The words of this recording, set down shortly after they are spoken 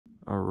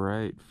All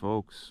right,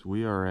 folks,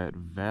 we are at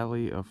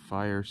Valley of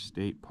Fire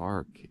State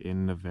Park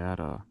in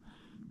Nevada,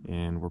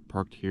 and we're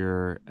parked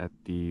here at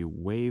the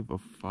Wave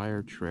of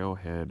Fire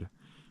Trailhead.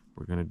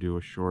 We're gonna do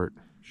a short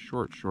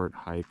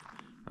hike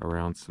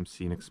around some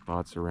scenic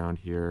spots around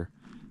here,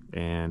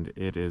 and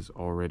it is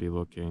already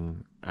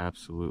looking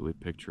absolutely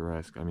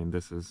picturesque. I mean,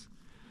 this is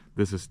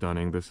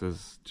stunning. This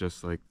is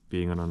just like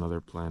being on another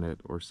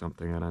planet or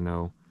something, and I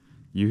know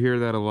you hear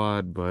that a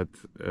lot, but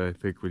I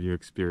think when you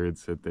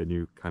experience it, then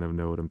you kind of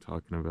know what I'm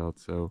talking about.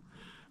 So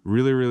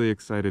really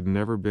excited.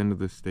 Never been to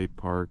this state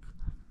park.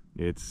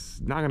 It's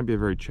not going to be a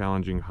very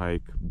challenging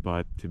hike,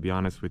 but to be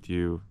honest with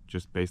you,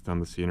 just based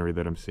on the scenery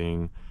that I'm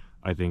seeing,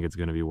 I think it's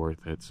going to be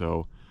worth it.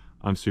 So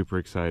I'm super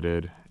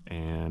excited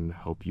and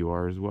hope you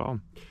are as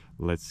well.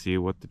 Let's see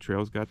what the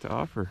trail's got to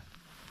offer.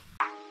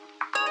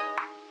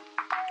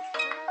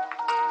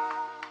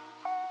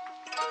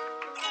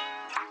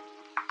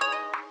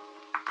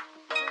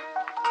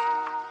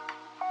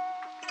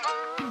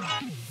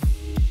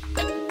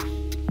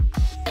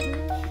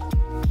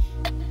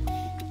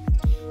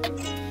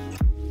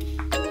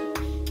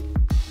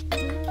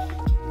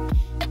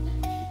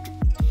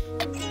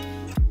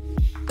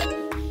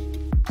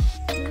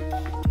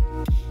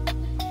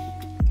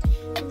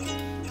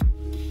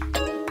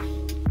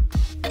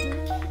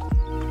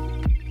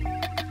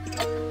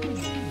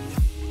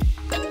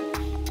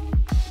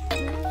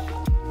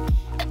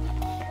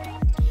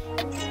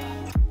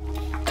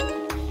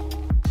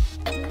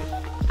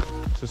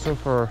 So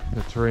far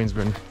the terrain's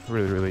been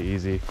really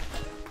easy.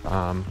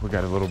 We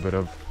got a little bit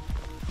of,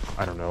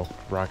 I don't know,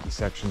 rocky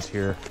sections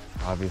here.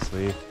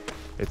 Obviously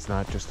it's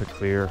not just a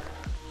clear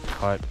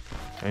cut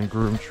and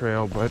groomed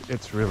trail, but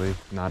it's really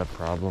not a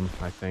problem,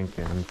 I think.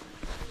 And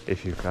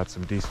if you've got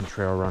some decent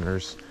trail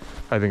runners,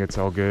 I think it's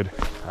all good.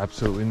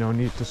 Absolutely no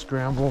need to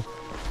scramble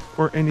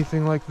or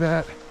anything like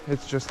that.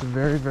 It's just a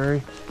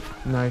very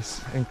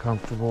nice and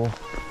comfortable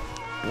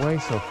way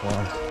so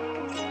far.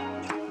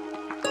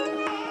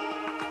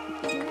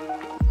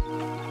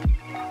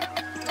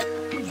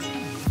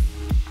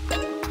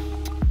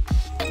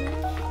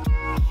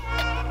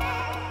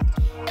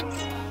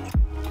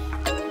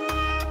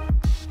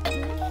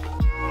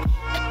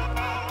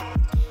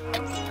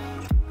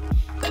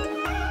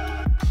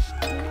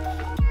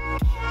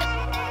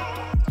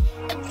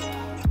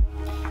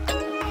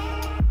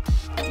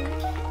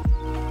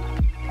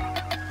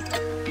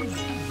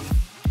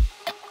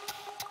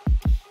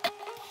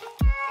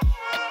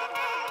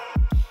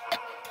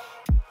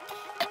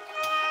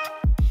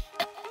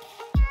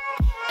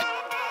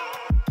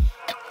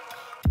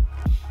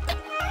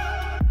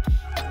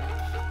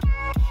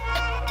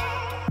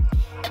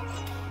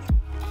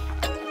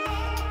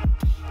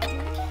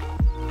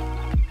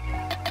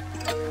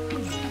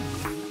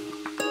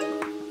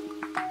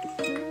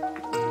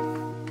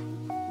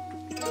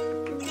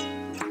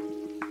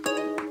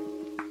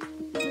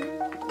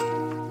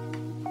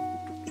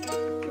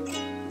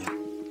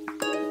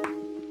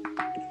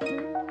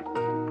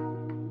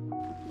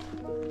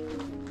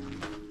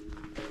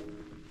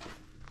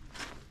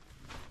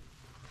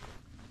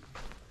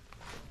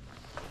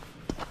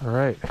 All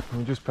right,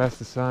 we just passed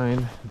the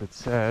sign that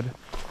said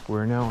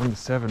we're now on the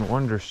Seven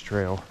Wonders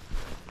Trail.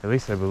 At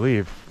least I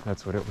believe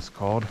that's what it was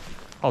called.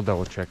 I'll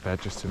double check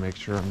that just to make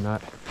sure I'm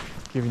not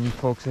giving you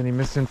folks any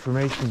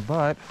misinformation,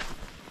 but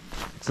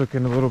it's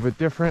looking a little bit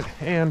different,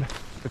 and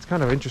it's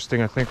kind of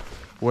interesting, I think,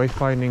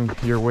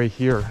 wayfinding your way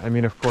here. I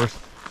mean, of course,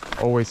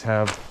 always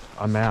have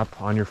a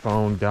map on your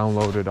phone,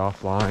 download it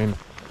offline.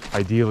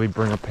 Ideally,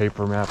 bring a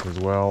paper map as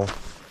well.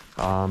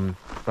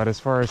 But as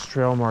far as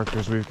trail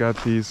markers, we've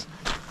got these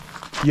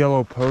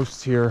yellow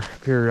posts here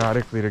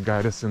periodically to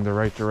guide us in the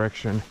right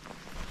direction,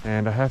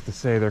 and I have to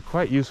say they're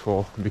quite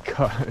useful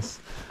because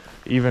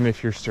even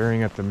if you're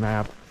staring at the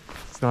map,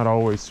 it's not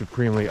always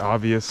supremely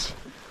obvious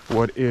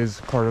what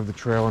is part of the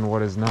trail and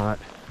what is not,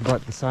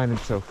 but the signage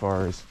so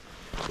far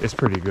is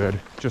pretty good.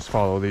 Just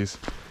follow these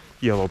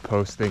yellow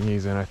post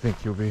thingies and I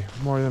think you'll be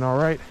more than all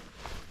right.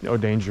 No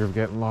danger of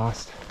getting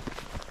lost.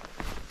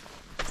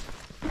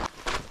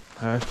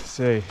 I have to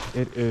say,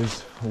 it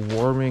is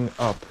warming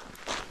up.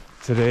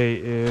 Today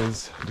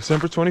is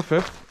December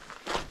 25th.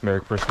 Merry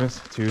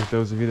Christmas to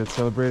those of you that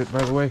celebrate it,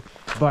 by the way.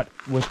 But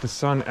with the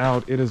sun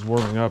out, it is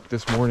warming up.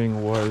 This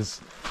morning was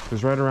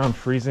right around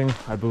freezing,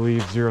 I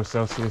believe 0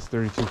 Celsius,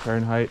 32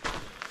 Fahrenheit.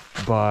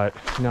 But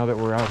now that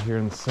we're out here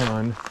in the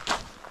sun,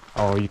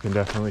 oh, you can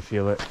definitely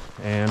feel it.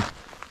 And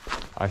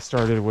I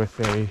started with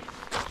a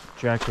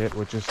jacket,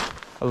 which is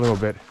a little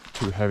bit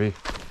too heavy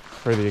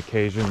for the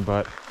occasion,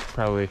 but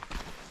probably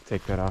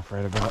take that off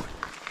right about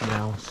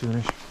now,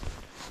 soonish.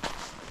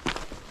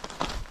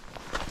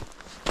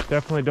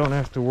 Definitely don't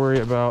have to worry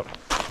about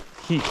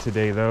heat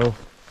today though,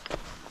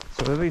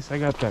 so at least I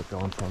got that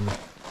going for me.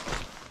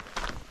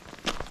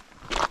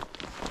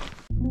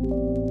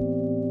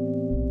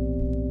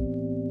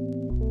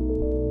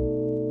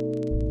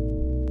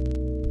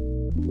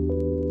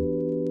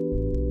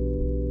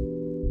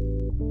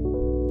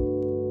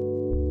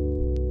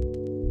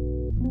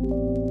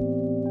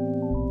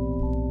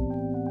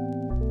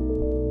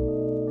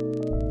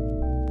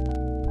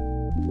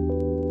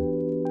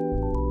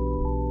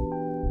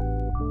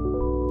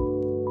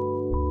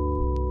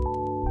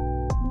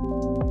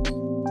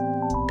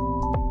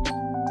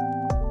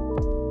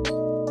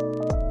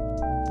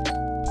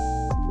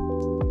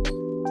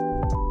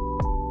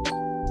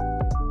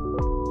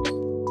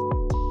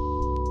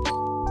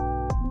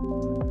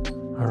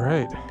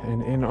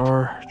 And in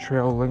our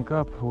trail link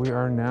up, we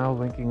are now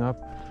linking up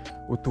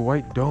with the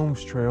White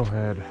Domes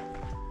Trailhead,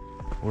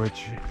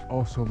 which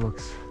also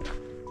looks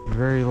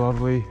very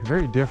lovely,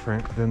 very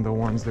different than the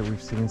ones that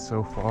we've seen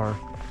so far.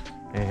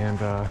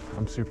 And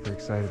I'm super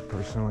excited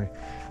personally.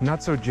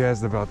 Not so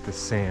jazzed about the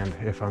sand,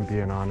 if I'm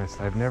being honest.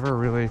 I've never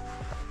really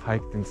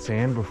hiked in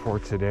sand before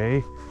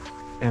today,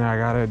 and I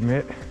gotta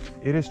admit,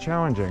 it is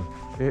challenging.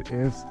 It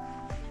is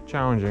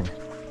challenging.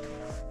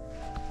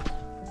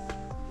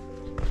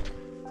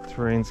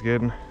 Terrain's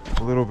getting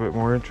a little bit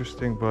more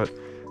interesting, but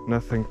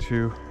nothing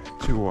too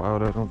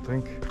wild, I don't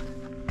think.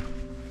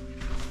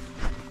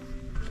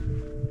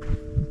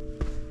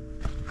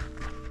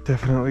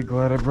 Definitely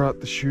glad I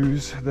brought the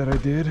shoes that I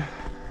did,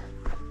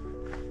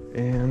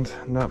 and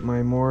not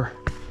my more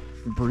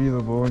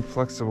breathable and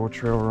flexible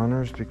trail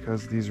runners,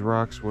 because these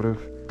rocks would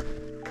have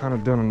kind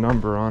of done a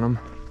number on them.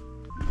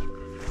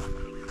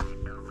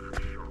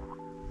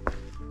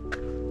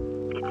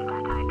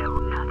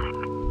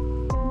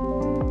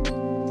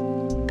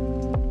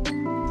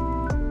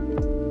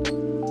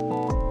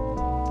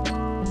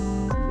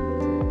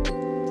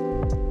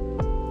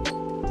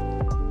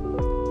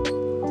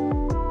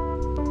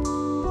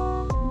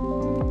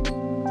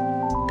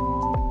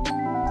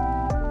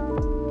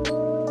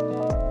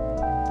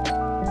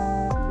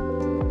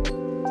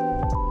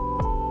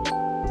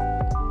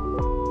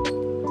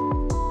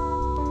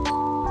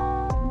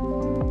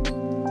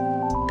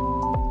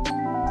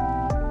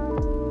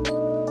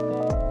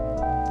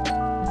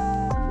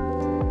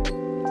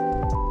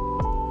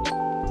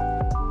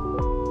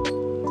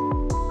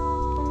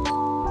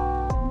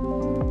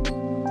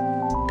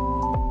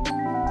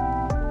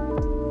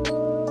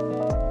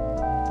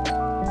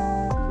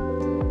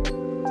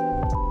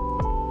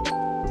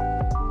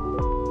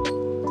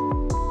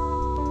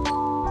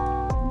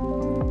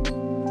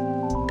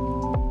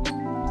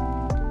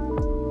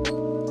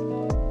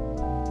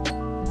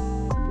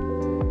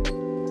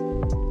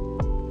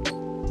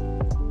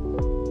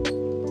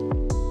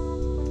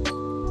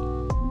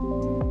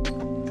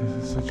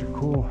 Such a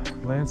cool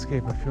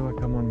landscape. I feel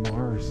like I'm on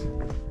Mars.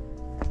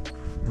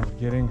 I'm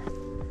getting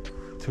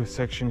to a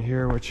section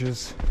here which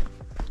is,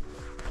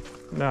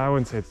 no, I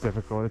wouldn't say it's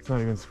difficult. It's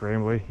not even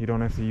scrambly. You don't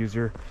have to use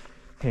your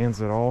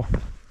hands at all,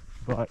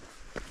 but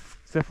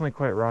it's definitely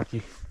quite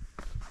rocky.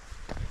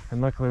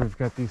 And luckily we've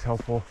got these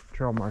helpful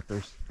trail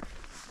markers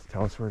to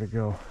tell us where to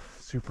go.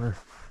 Super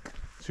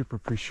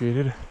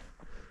appreciated.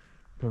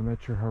 Though I'm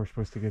not sure how we're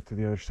supposed to get to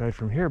the other side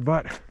from here,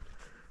 but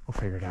we'll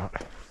figure it out.